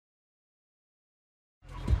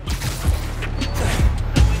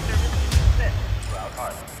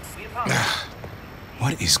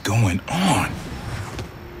What is going on?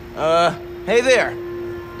 Hey there.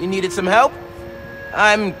 You needed some help?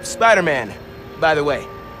 I'm Spider-Man, by the way.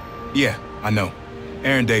 Yeah, I know.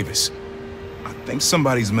 Aaron Davis. I think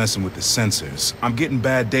somebody's messing with the sensors. I'm getting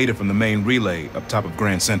bad data from the main relay up top of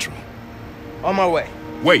Grand Central. On my way.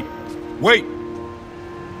 Wait! Wait!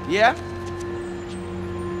 Yeah?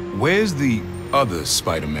 Where's the other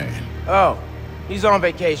Spider-Man? Oh, he's on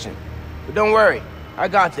vacation. But don't worry, I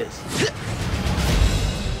got this.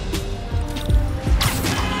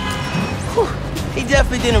 Whew, he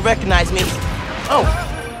definitely didn't recognize me. Oh,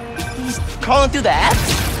 he's calling through the app?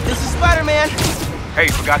 This is Spider-Man. Hey,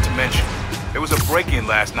 forgot to mention, there was a break-in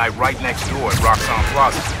last night right next door at Roxxon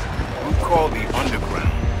Plaza. Group called the Underground.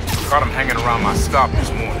 Caught him hanging around my stop this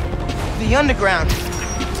morning. The Underground.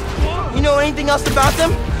 You know anything else about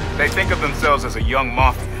them? They think of themselves as a young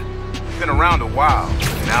mafia. Been around a while,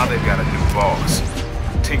 and now they've got a new boss.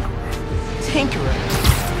 Tinkerer. Tinkerer.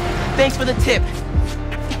 Thanks for the tip.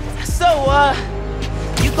 So,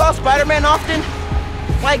 you call Spider-Man often?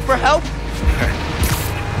 Like, for help?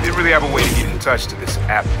 Didn't really have a way to get in touch to this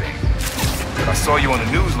app thing. But I saw you on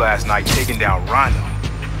the news last night taking down Rhino.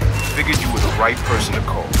 Figured you were the right person to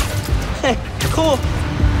call. Cool.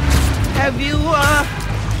 Have you,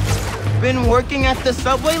 been working at the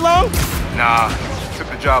subway long? Nah, took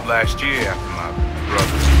the job last year after my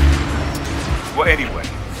brother. Well, anyway,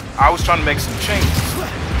 I was trying to make some changes.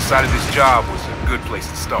 Decided this job was a good place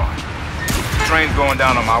to start. The trains going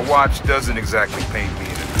down on my watch doesn't exactly paint me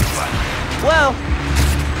in a good light. Well,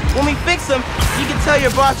 when we fix them, you can tell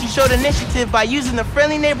your boss you showed initiative by using the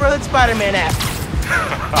Friendly Neighborhood Spider-Man app.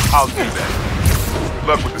 I'll do that. Good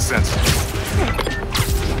luck with the sensors.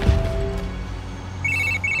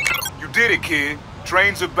 You did it, kid.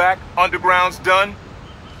 Trains are back, Underground's done.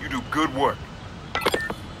 You do good work.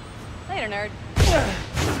 Later, nerd.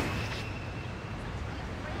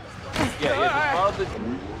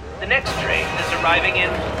 The next train is arriving in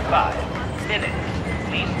 5 minutes.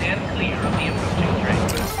 Please stand clear of the approaching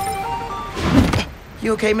train.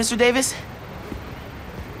 You okay, Mr. Davis?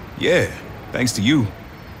 Yeah, thanks to you.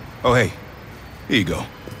 Oh, hey, here you go.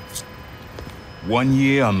 1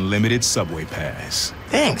 year unlimited subway pass.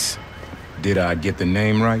 Thanks. Did I get the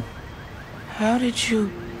name right? How did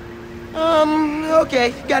you...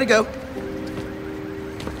 okay, gotta go.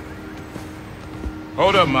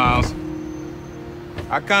 Hold up, Miles.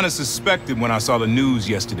 I kinda suspected when I saw the news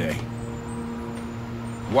yesterday.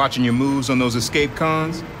 Watching your moves on those escape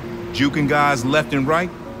cons, juking guys left and right,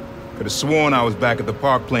 could've sworn I was back at the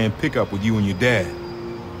park playing pickup with you and your dad.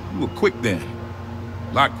 You were quick then.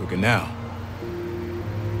 A lot quicker now.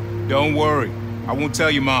 Don't worry, I won't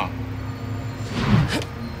tell your mom.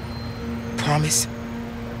 Promise?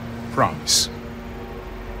 Promise.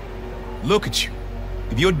 Look at you.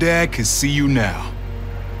 If your dad could see you now...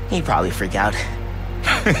 He'd probably freak out.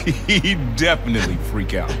 He'd definitely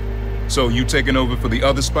freak out. So you taking over for the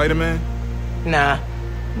other Spider-Man? Nah.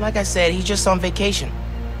 Like I said, he's just on vacation.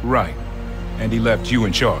 Right. And he left you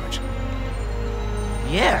in charge.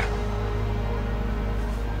 Yeah.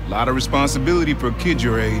 A lot of responsibility for a kid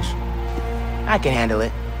your age. I can handle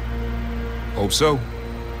it. Hope so.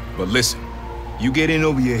 But listen, you get in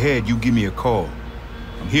over your head, you give me a call.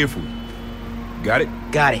 I'm here for you. Got it?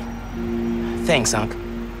 Got it. Thanks, Unc.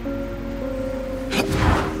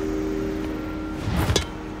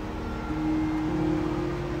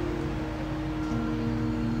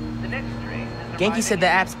 Genki said the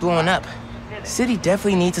app's blowing up. City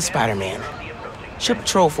definitely needs a Spider-Man. Should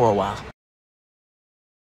patrol for a while.